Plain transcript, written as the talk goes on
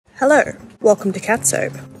Hello, welcome to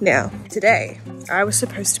CatSoap. Now, today I was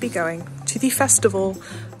supposed to be going to the festival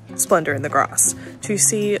Splendour in the Grass to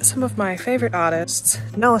see some of my favourite artists,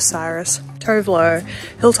 Noah Cyrus, Tove Lo,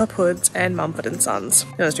 Hilltop Hoods and Mumford & Sons.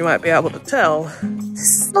 As you might be able to tell,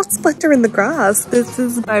 this is not Splendour in the Grass, this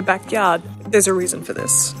is my backyard. There's a reason for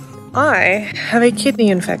this. I have a kidney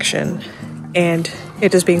infection and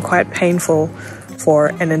it has been quite painful for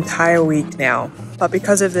an entire week now. But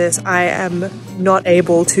because of this, I am not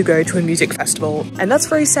able to go to a music festival. And that's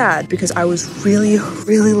very sad because I was really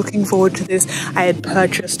looking forward to this. I had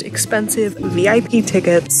purchased expensive VIP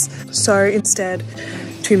tickets. So instead,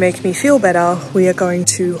 to make me feel better, we are going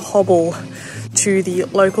to hobble to the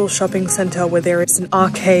local shopping centre where there is an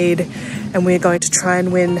arcade and we're going to try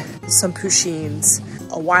and win some Pusheens.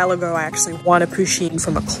 A while ago, I actually won a Pusheen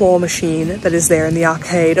from a claw machine that is there in the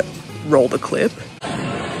arcade. Roll the clip.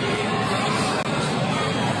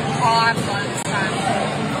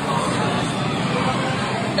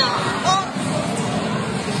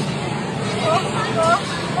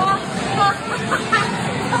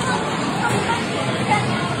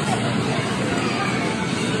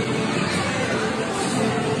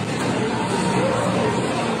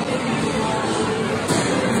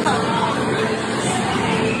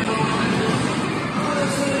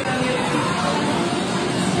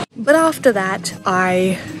 But after that,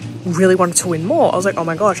 I really wanted to win more. I was like, oh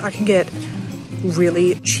my gosh, I can get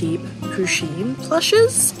really cheap Pusheen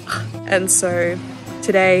plushes. And so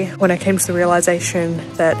today, when I came to the realization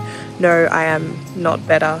that no, I am not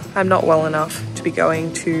better, I'm not well enough to be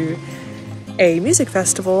going to a music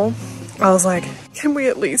festival, I was like, can we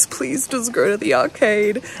at least please just go to the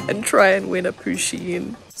arcade and try and win a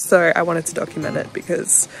Pusheen? So I wanted to document it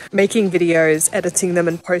because making videos, editing them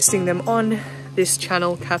and posting them on this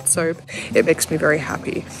channel, CatSoap, it makes me very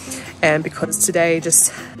happy. And because today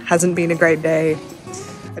just hasn't been a great day,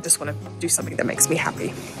 I just want to do something that makes me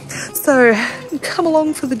happy. So come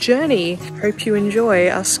along for the journey. Hope you enjoy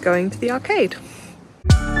us going to the arcade.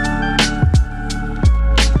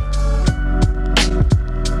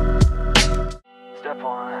 Step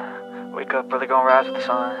 1, wake up early, gonna rise with the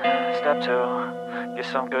sun. Step 2, get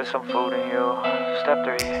some good, some food in you. Step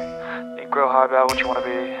 3, think real hard about what you wanna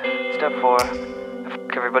be. Step 4,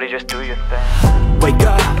 everybody just do your thing. Wake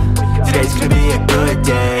up, today's gonna be a good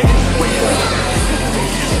day. Wake up.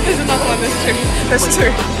 There's another one, there's two.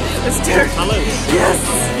 Yes.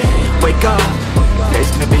 Wake up, today's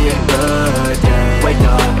gonna be a good day. Wake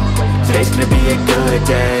up, today's gonna be a good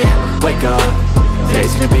day. Wake up,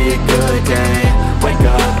 today's gonna be a good day. Wake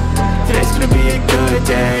up, today's gonna be a good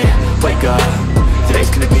day. Wake up, today's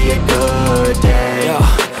gonna be a good day. Yo.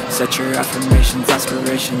 Set your affirmations,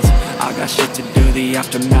 aspirations. I got shit to do, the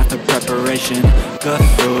aftermath of preparation. Good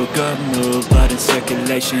food, good mood, blood in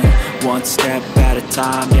circulation. One step at a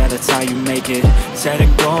time, yeah, that's how you make it. Set a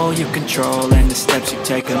goal you control and the steps you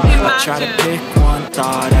take them. I try to pick one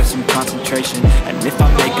thought, have some concentration. And if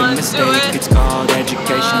I make a mistake, it's called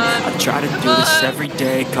education. I try to do this every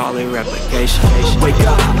day, call it replication. Wake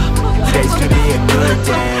up, today's gonna be a good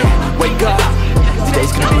day. Wake up,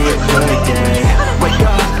 today's gonna be a good day. Wake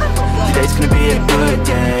up, today's gonna be a good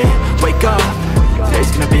day. Wake up,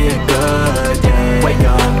 today's gonna be a good day. Wake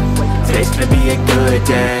up, today's gonna be a good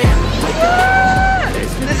day. Wake up,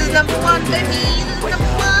 this is number 1, baby. This is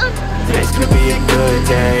number 1. Today's gonna be a good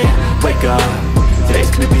day. Wake up,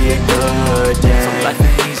 today's gonna be a good day. So life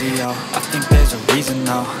ain't easy, yo. I think there's a reason,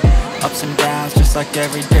 though. Ups and downs, just like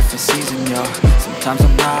every different season, yo. Sometimes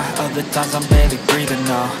I'm high, other times I'm barely breathing,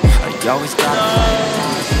 no. I always got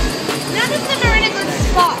now this is in a good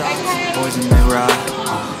spot, okay? Boys in the ride,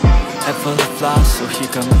 head full of flies, so here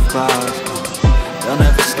come the clouds. They'll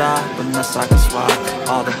never stop unless I can swap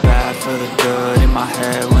all the bad for the good in my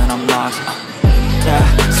head when I'm lost. Yeah,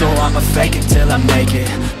 so I'ma fake it till I make it.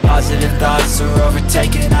 Positive thoughts are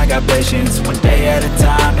overtaken, I got patience. One day at a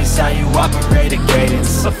time is how you operate a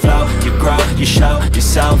cadence. A flow, you grow, you show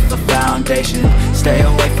yourself a foundation. Stay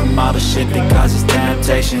away from all the shit that causes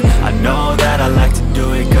temptation. I know that I like to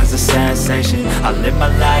do it cause it's sensation. I live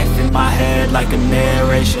my life in my head like a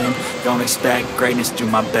narration. Don't expect greatness, do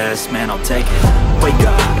my best, man, I'll take it. Wake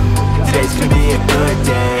up, today's gonna be a good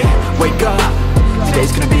day. Wake up,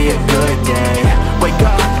 today's gonna be a good day. Wake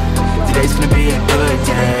up, today's gonna be a good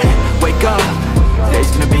day. Wake up,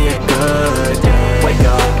 today's gonna be a good day. Wake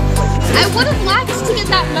up, I would have liked to get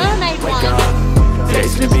that mermaid wake one. up,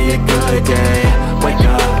 today's gonna be a good day. Wake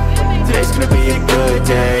up, today's gonna be a good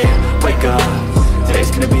day. Wake up,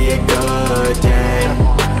 today's gonna be a good day.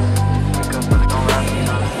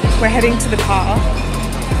 We're heading to the car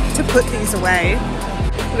to put these away.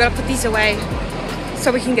 We're gonna put these away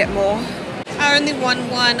so we can get more. I only won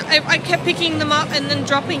one. I kept picking them up and then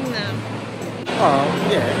dropping them. Oh,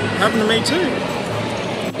 yeah. Happened to me too.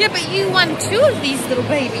 Yeah, but you won 2 of these little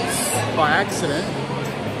babies. By accident.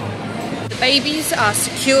 The babies are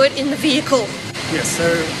secured in the vehicle. Yes,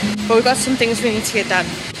 sir. But we've got some things we need to get done.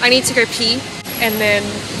 I need to go pee, and then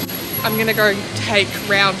I'm gonna go take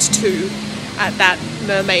round 2 at that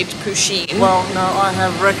mermaid Pusheen. Well, no, I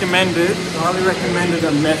have highly recommended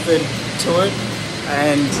a method to it,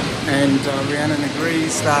 and Rhiannon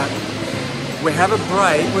agrees that we have a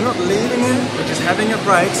break. We're not leaving it, we're just having a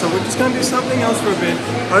break, so we're just going to do something else for a bit.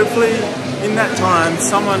 Hopefully, in that time,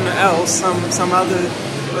 someone else, some other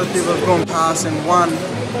people have gone past and won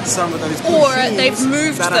some of those Or Pusheens they've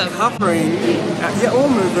moved that them. are covering, yeah, or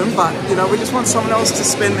move them, but you know, we just want someone else to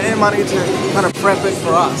spend their money to kind of prep it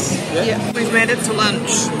for us. Yeah, we've made it to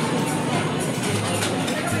lunch.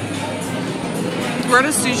 We're at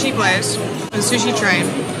a sushi place, a sushi train.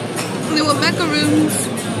 And there were macaroons.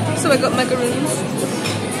 So I got macaroons.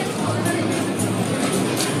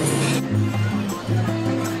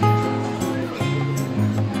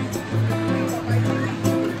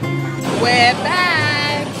 We're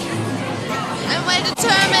back. And we're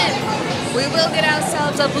determined. We will get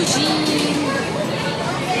ourselves a Pusheen.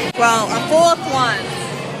 Well, a 4th one.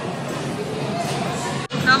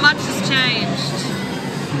 Not much has changed.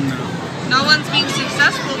 No one's been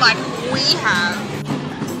successful like we have.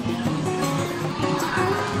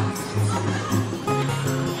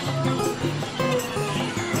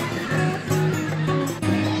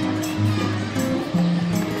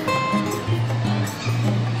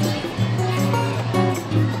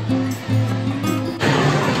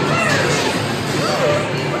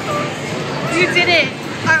 You did it!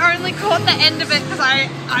 I only caught the end of it because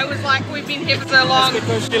I was like, we've been here for so long. That's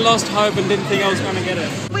because she lost hope and didn't think I was going to get it.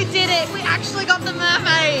 We did it! We actually got the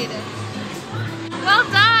mermaid! Well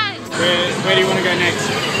done! Where do you want to go next?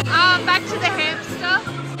 Back to the hamster.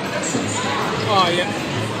 Oh, yeah.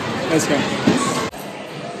 Let's go.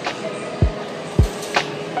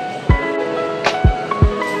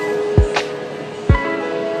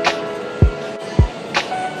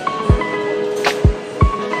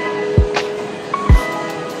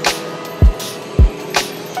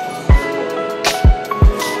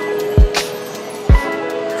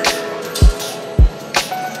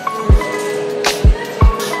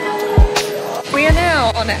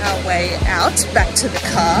 On our way out back to the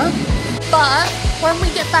car, but when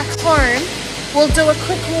we get back home we'll do a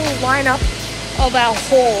quick little lineup of our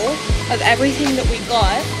haul of everything that we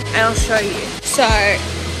got and I'll show you. So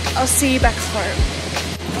I'll see you back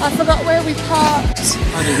home. I forgot where we parked.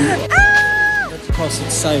 I didn't. Ah! That's because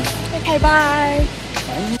it's safe. Okay, bye.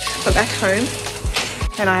 We're back home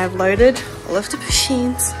and I have loaded all of the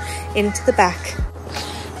Pusheens into the back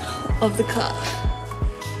of the car.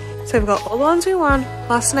 So we've got all the ones we won,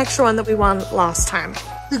 plus an extra one that we won last time.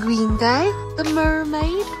 The green guy, the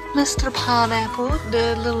mermaid, Mr. Pineapple,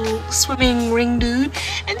 the little swimming ring dude,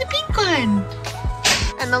 and the pink one.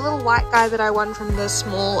 And the little white guy that I won from the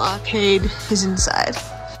small arcade is inside.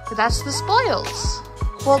 So that's the spoils.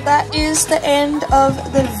 Well, that is the end of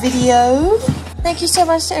the video. Thank you so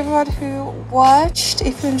much to everyone who watched.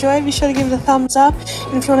 If you enjoyed, be sure to give it a thumbs up.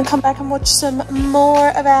 And if you want to come back and watch some more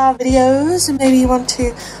of our videos, and maybe you want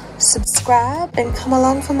to subscribe and come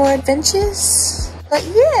along for more adventures. But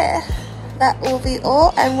yeah, that will be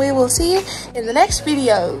all, and we will see you in the next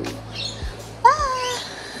video.